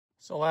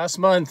So last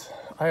month,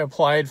 I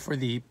applied for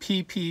the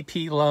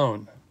PPP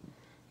loan,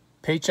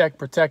 Paycheck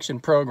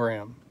Protection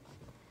Program,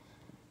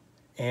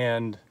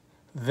 and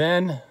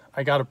then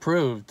I got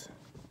approved.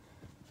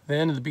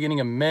 Then at the beginning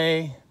of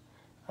May,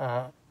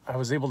 I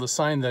was able to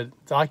sign the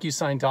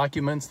DocuSign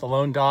documents, the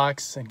loan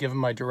docs, and give them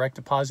my direct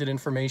deposit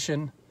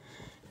information.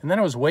 And then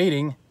I was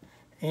waiting,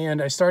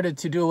 and I started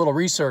to do a little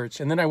research,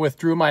 and then I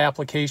withdrew my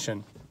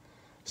application.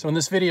 So in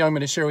this video, I'm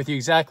going to share with you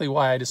exactly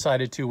why I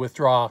decided to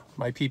withdraw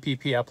my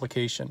PPP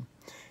application.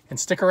 And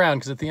stick around,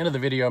 because at the end of the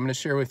video, I'm going to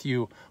share with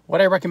you what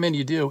I recommend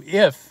you do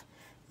if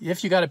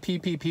you got a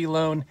PPP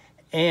loan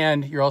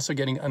and you're also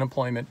getting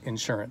unemployment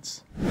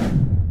insurance.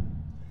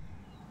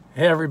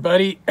 Hey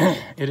everybody,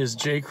 it is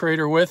Jay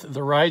Cradeur with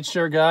the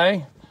Rideshare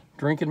Guy,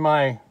 drinking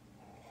my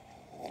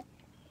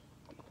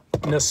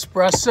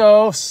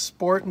Nespresso,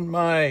 sporting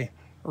my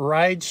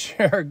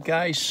Rideshare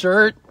Guy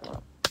shirt.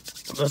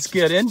 Let's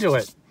get into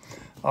it.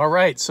 All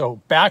right,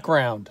 so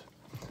background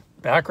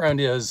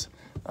is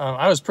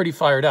I was pretty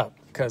fired up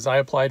because I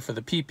applied for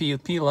the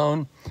PPP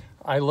loan.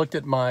 I looked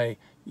at my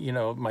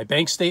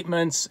bank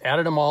statements,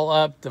 added them all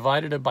up,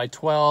 divided it by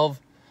 12,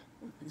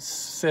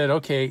 said,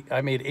 okay,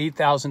 I made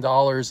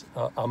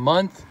 $8,000 a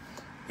month.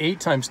 8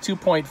 times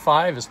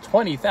 2.5 is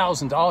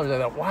 $20,000. I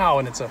thought, wow,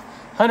 and it's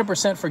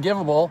 100%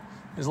 forgivable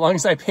as long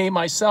as I pay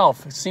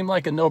myself. It seemed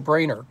like a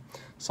no-brainer.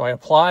 So I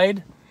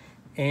applied,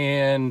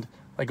 and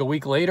like a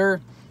week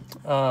later,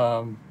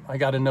 I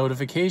got a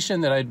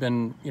notification that I'd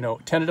been,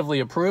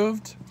 tentatively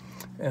approved.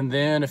 And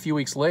then a few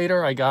weeks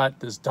later, I got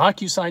this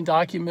DocuSign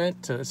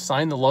document to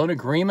sign the loan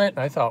agreement.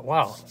 I thought,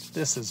 wow,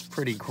 this is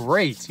pretty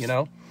great,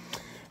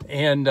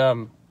 And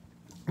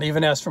they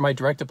even asked for my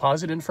direct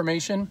deposit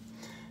information.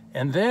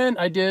 And then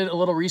I did a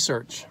little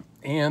research,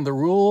 and the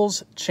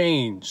rules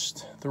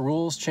changed.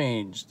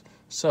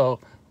 So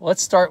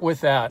let's start with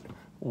that.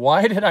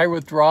 Why did I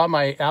withdraw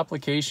my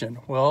application?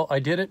 Well, I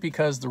did it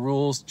because the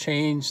rules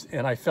changed,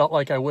 and I felt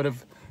like I would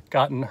have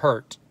gotten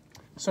hurt.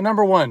 So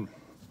number one,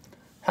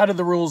 how did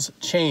the rules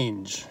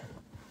change?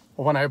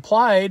 Well, when I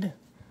applied,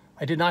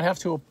 I did not have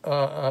to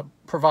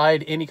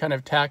provide any kind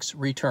of tax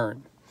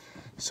return.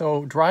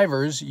 So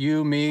drivers,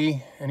 you,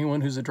 me,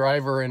 anyone who's a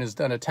driver and has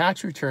done a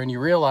tax return,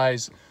 you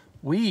realize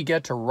we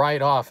get to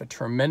write off a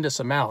tremendous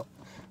amount.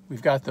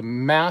 We've got the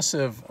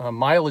massive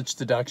mileage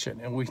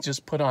deduction, and we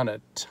just put on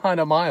a ton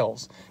of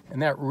miles.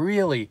 And that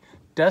really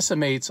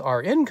decimates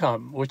our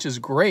income, which is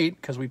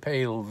great because we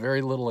pay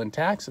very little in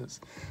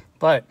taxes.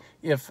 But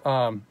if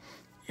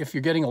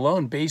you're getting a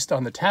loan based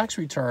on the tax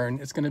return,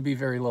 it's going to be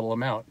very little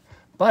amount.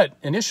 But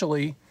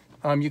initially,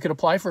 you could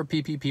apply for a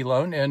PPP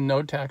loan and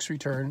no tax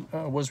return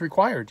was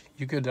required.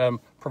 You could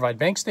provide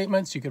bank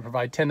statements, you could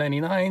provide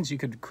 1099s, you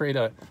could create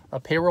a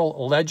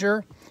payroll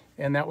ledger,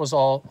 and that was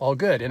all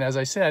good. And as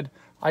I said,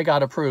 I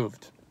got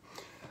approved.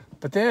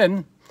 But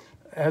then,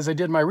 as I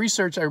did my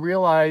research, I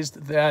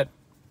realized that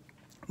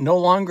no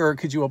longer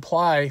could you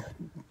apply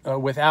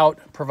without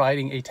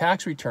providing a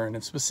tax return,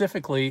 and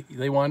specifically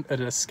they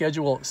wanted a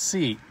Schedule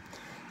C.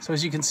 So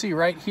as you can see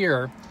right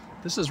here,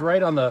 this is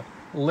right on the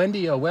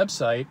Lendia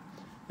website.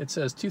 It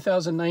says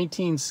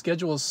 2019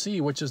 Schedule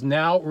C, which is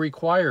now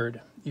required.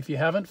 If you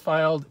haven't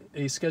filed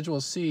a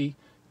Schedule C,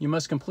 you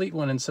must complete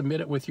one and submit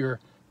it with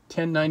your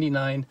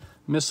 1099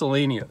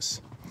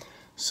 miscellaneous.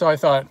 So I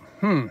thought,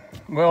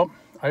 well,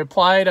 I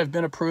applied, I've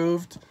been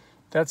approved.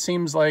 That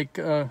seems like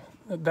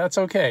that's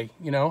okay,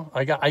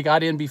 I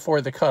got in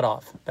before the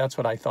cutoff. That's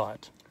what I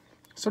thought.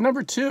 So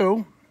number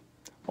two,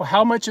 well,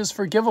 how much is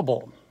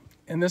forgivable?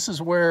 And this is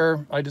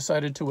where I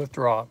decided to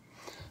withdraw,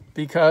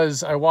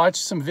 because I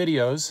watched some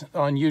videos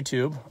on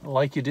YouTube,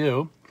 like you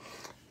do,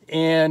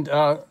 and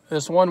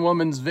this one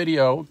woman's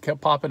video kept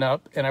popping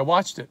up, and I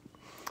watched it.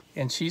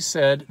 And she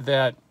said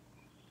that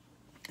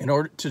in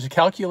order to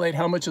calculate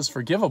how much is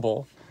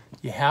forgivable,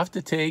 you have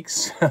to take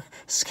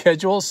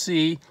Schedule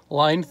C,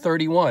 line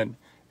 31.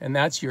 And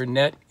that's your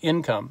net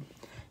income.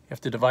 You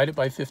have to divide it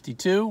by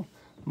 52,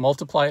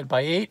 multiply it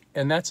by 8,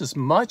 and that's as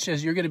much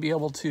as you're going to be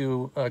able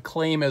to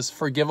claim as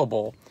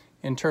forgivable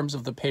in terms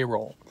of the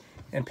payroll.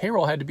 And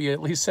payroll had to be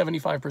at least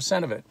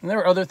 75% of it. And there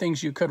are other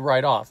things you could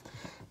write off.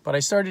 But I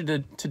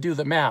started to do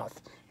the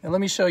math. And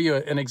let me show you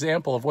an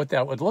example of what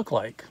that would look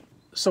like.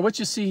 So what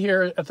you see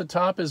here at the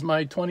top is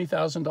my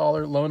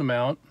 $20,000 loan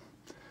amount.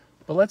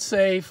 But let's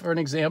say, for an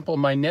example,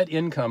 my net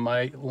income,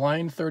 my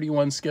line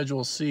 31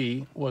 Schedule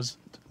C, was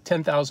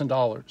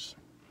 $10,000,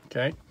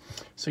 okay?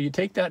 So you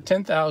take that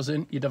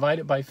 $10,000, you divide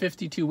it by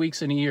 52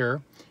 weeks in a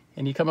year,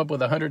 and you come up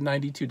with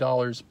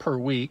 $192 per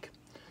week.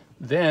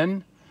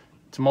 Then,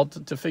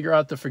 to figure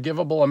out the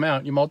forgivable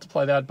amount, you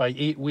multiply that by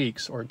 8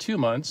 weeks, or 2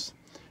 months,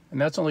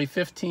 and that's only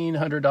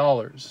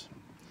 $1,500.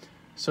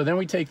 So then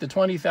we take the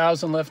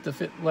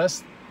 $20,000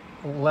 less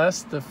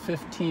the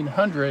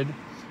 $1,500,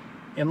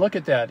 and look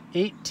at that,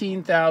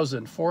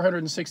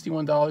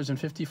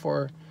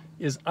 $18,461.54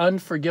 is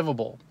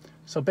unforgivable.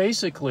 So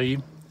basically,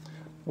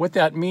 what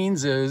that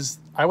means is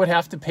I would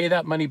have to pay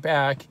that money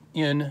back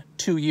in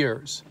 2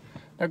 years.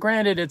 Now,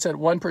 granted, it's at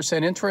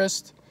 1%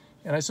 interest,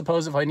 and I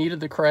suppose if I needed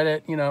the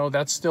credit,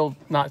 that's still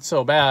not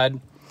so bad.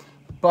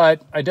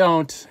 but I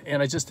don't,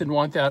 and I just didn't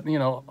want that, you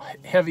know,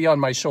 heavy on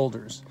my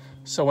shoulders.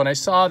 So when I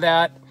saw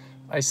that,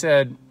 I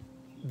said,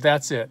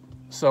 that's it.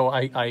 So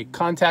I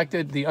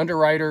contacted the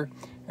underwriter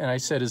and I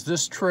said, is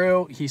this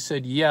true? He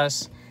said,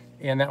 yes.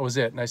 And that was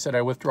it. And I said,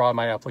 I withdraw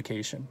my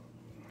application.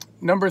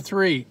 Number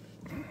 3,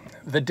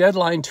 the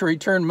deadline to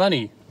return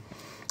money.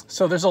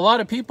 So there's a lot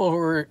of people who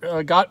are,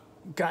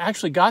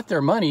 actually got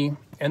their money,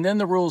 and then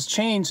the rules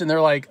changed and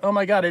they're like, oh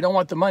my God, I don't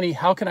want the money.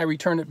 How can I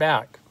return it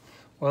back?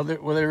 Well,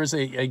 there is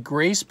a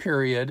grace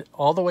period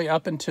all the way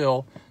up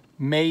until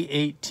May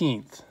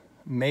 18th.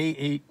 May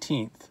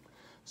 18th.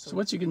 So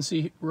what you can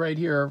see right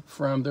here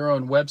from their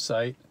own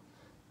website,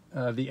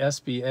 the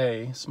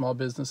SBA, Small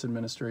Business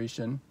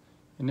Administration,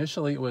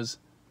 initially it was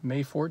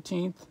May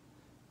 14th,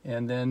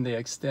 and then they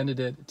extended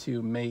it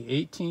to May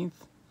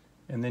 18th.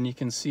 And then you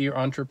can see your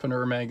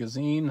Entrepreneur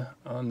magazine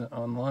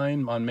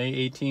online on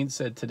May 18th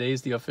said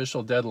today's the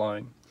official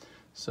deadline.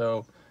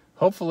 So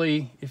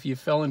hopefully if you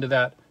fell into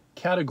that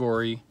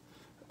category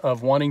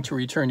of wanting to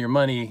return your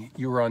money,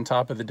 you were on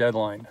top of the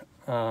deadline.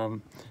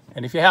 And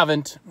if you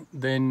haven't,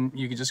 then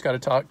you just got to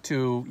talk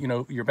to, you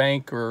know, your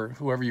bank or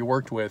whoever you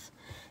worked with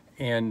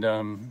and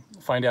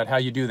find out how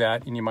you do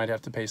that. And you might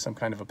have to pay some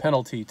kind of a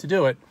penalty to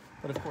do it.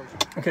 But of course.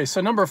 Okay,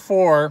 so number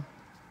 4,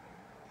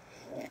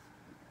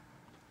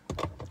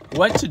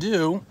 what to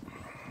do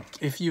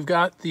if you've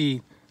got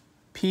the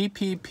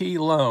PPP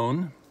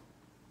loan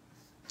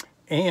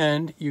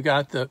and you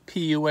got the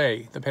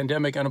PUA, the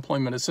Pandemic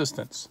Unemployment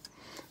Assistance.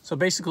 So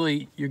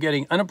basically, you're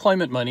getting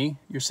unemployment money,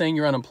 you're saying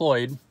you're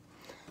unemployed,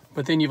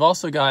 but then you've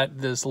also got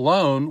this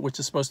loan, which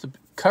is supposed to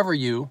cover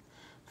you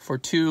for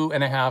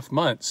 2.5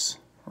 months,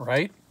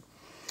 right?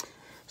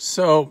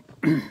 So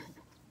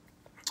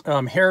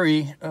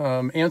Harry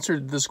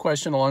answered this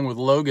question along with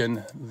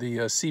Logan, the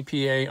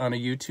CPA, on a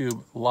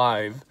YouTube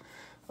live.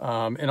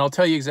 And I'll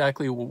tell you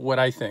exactly what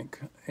I think.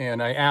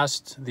 And I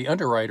asked the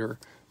underwriter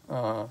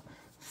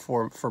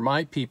for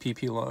my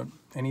PPP loan,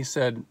 and he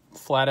said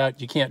flat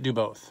out, you can't do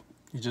both.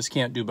 You just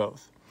can't do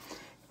both.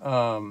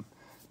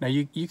 Now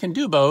you can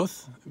do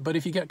both, but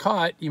if you get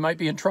caught, you might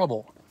be in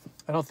trouble.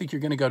 I don't think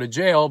you're going to go to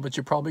jail, but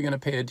you're probably going to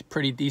pay a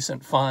pretty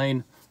decent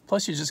fine.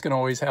 Plus, you're just going to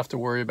always have to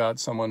worry about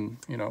someone,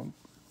 you know,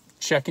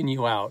 checking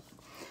you out.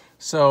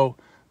 So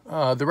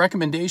the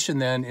recommendation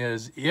then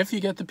is, if you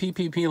get the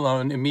PPP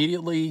loan,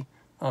 immediately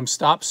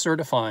stop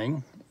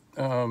certifying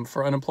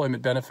for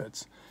unemployment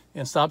benefits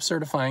and stop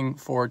certifying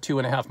for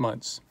 2.5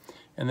 months.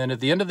 And then at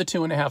the end of the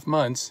 2.5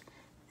 months,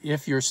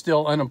 if you're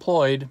still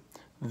unemployed,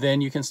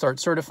 then you can start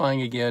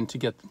certifying again to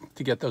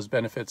get those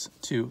benefits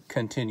to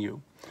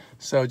continue.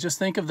 So just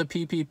think of the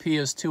PPP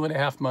as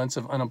 2.5 months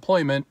of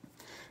unemployment,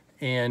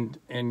 and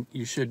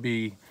you should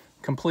be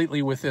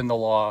completely within the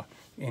law,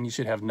 and you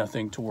should have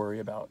nothing to worry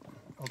about.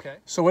 Okay.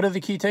 So what are the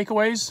key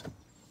takeaways?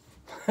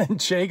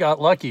 Jay got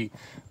lucky.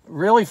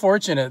 Really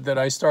fortunate that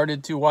I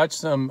started to watch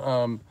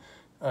some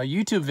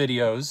YouTube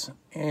videos,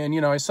 and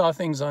you know, I saw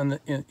things on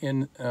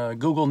in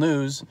Google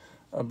News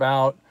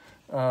about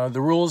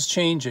the rules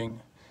changing,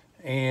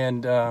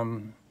 and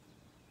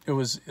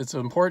it's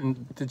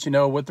important that you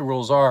know what the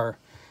rules are,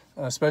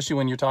 especially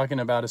when you're talking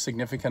about a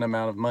significant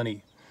amount of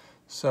money.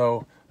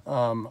 So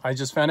I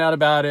just found out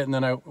about it, and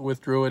then I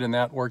withdrew it, and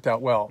that worked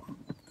out well.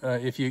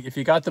 If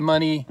you got the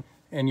money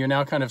and you're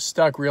now kind of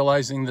stuck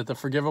realizing that the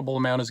forgivable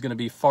amount is going to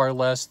be far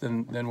less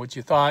than what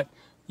you thought,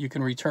 you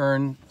can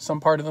return some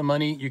part of the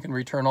money, you can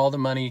return all the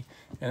money,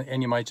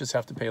 and you might just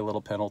have to pay a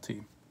little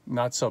penalty.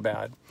 Not so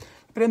bad.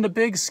 But in the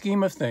big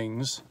scheme of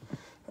things,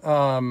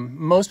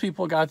 most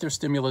people got their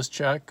stimulus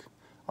check.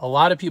 A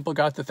lot of people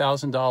got the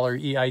 $1,000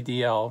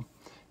 EIDL,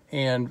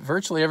 and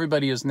virtually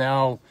everybody is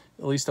now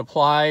at least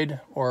applied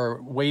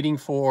or waiting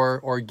for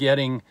or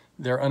getting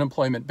their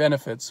unemployment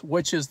benefits,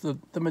 which is the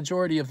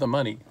majority of the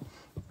money.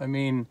 I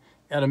mean,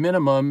 at a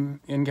minimum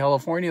in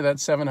California,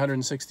 that's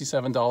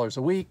 $767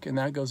 a week, and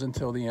that goes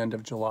until the end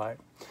of July.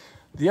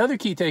 The other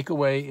key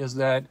takeaway is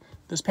that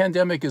this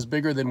pandemic is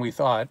bigger than we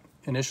thought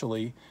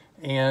initially,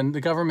 and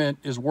the government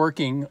is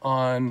working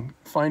on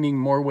finding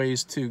more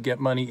ways to get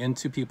money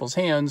into people's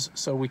hands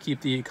so we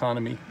keep the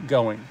economy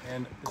going.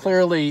 And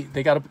clearly,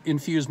 they got to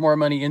infuse more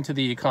money into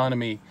the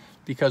economy,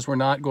 because we're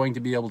not going to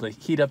be able to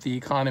heat up the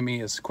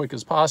economy as quick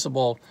as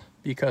possible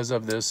because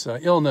of this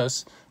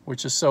illness,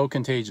 which is so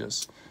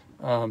contagious.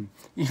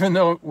 Even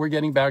though we're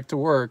getting back to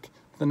work,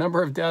 the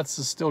number of deaths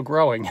is still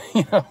growing.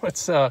 You know,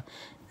 it's a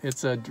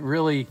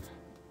really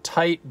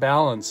tight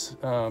balance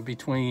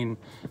between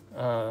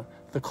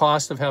the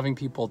cost of having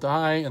people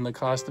die and the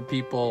cost of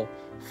people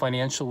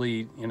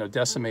financially, you know,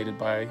 decimated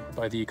by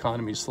the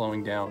economy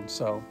slowing down.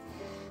 So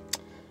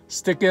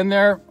stick in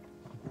there.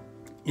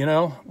 You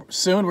know,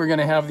 soon we're going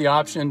to have the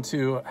option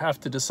to have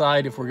to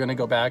decide if we're going to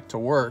go back to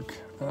work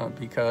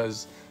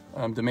because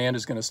demand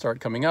is going to start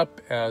coming up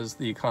as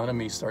the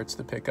economy starts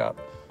to pick up.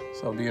 So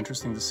it'll be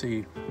interesting to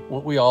see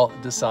what we all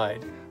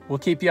decide. We'll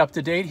keep you up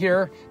to date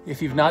here.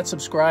 If you've not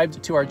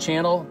subscribed to our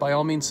channel, by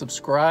all means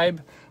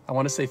subscribe. I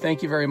want to say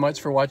thank you very much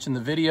for watching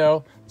the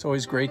video. It's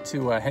always great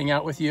to hang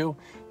out with you.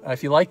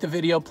 If you like the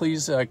video,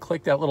 please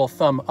click that little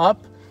thumb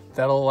up.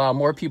 That'll allow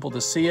more people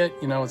to see it.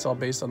 You know, it's all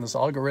based on this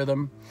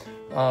algorithm.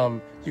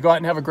 You go out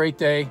and have a great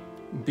day.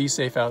 Be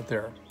safe out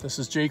there. This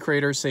is Jay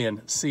Cradeur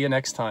saying, see you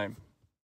next time.